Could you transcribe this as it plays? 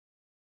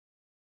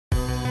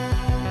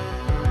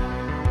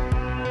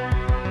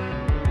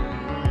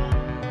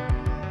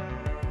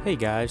Hey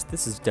guys,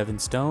 this is Devin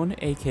Stone,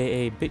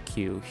 aka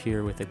BitQ,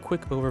 here with a quick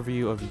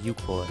overview of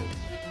Eucloid.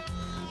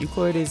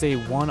 Eucloid is a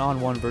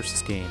one-on-one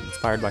versus game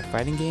inspired by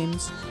fighting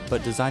games,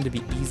 but designed to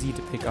be easy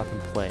to pick up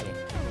and play.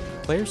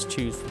 Players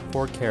choose from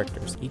 4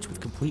 characters, each with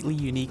completely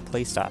unique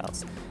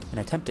playstyles, and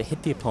attempt to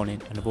hit the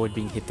opponent and avoid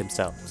being hit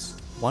themselves.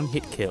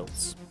 One-hit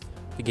kills.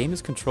 The game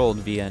is controlled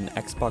via an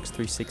Xbox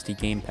 360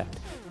 gamepad,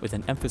 with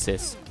an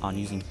emphasis on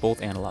using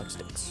both analog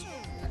sticks.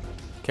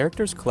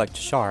 Characters collect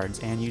shards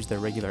and use their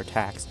regular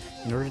attacks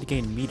in order to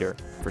gain meter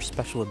for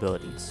special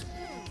abilities.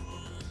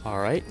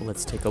 Alright,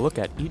 let's take a look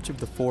at each of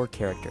the 4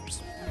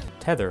 characters.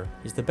 Tether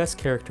is the best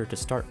character to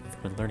start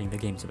with when learning the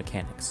game's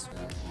mechanics.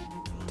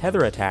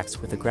 Tether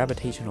attacks with a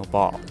gravitational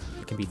ball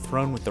that can be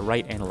thrown with the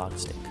right analog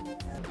stick.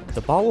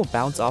 The ball will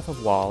bounce off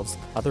of walls,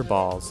 other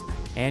balls,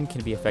 and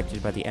can be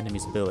affected by the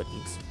enemy's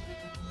abilities.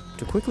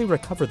 To quickly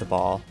recover the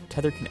ball,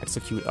 Tether can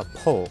execute a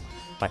pull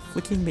by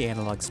flicking the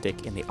analog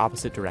stick in the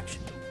opposite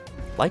direction.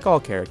 Like all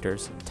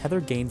characters, Tether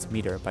gains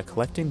meter by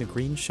collecting the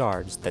green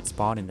shards that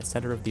spawn in the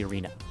center of the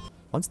arena.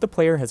 Once the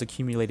player has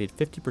accumulated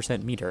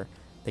 50% meter,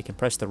 they can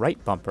press the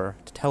right bumper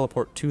to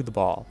teleport to the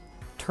ball.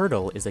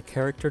 Turtle is a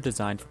character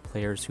designed for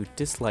players who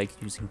dislike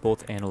using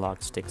both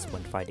analog sticks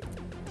when fighting.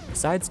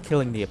 Besides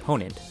killing the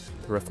opponent,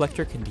 the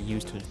reflector can be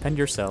used to defend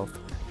yourself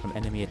from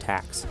enemy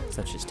attacks,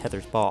 such as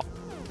Tether's ball.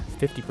 With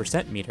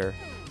 50% meter,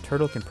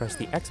 Turtle can press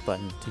the X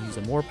button to use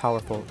a more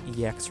powerful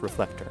EX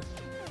reflector.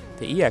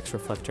 The EX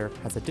reflector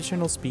has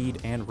additional speed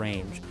and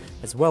range,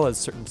 as well as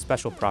certain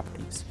special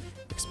properties.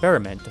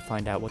 Experiment to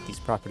find out what these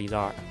properties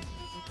are.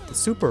 The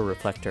super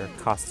reflector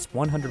costs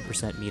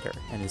 100% meter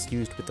and is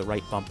used with the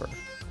right bumper.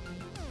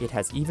 It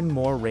has even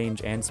more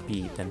range and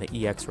speed than the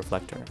EX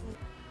reflector.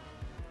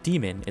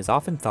 Demon is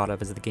often thought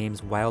of as the game's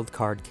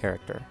wildcard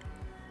character.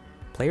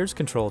 Players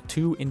control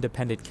 2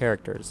 independent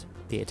characters,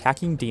 the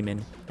attacking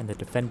demon and the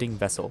defending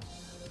vessel.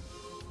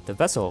 The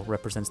vessel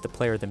represents the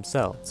player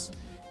themselves.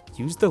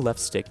 Use the left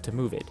stick to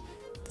move it.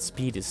 The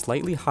speed is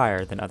slightly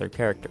higher than other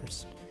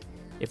characters.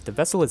 If the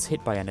vessel is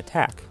hit by an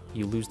attack,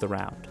 you lose the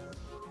round.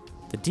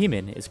 The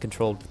demon is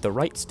controlled with the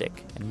right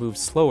stick and moves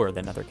slower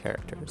than other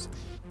characters.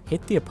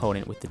 Hit the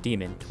opponent with the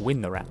demon to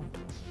win the round.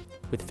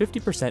 With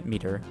 50%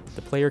 meter,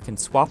 the player can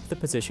swap the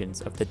positions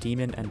of the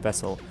demon and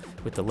vessel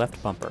with the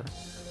left bumper.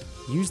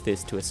 Use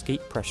this to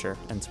escape pressure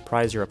and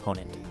surprise your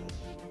opponent.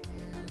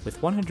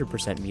 With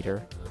 100%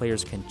 meter,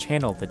 players can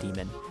channel the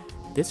demon.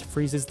 This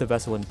freezes the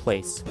vessel in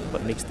place,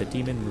 but makes the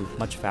demon move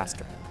much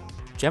faster.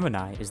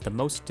 Gemini is the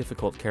most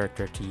difficult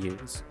character to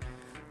use.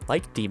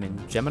 Like Demon,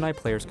 Gemini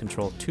players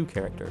control 2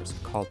 characters,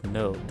 called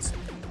nodes,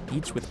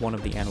 each with one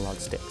of the analog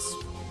sticks.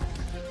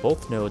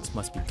 Both nodes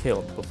must be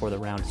killed before the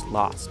round is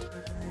lost,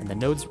 and the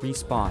nodes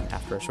respawn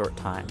after a short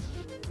time.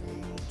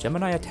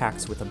 Gemini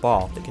attacks with a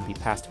ball that can be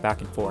passed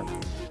back and forth.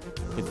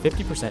 With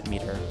 50%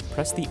 meter,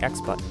 press the X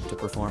button to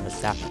perform a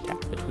zap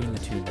attack between the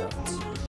 2 nodes.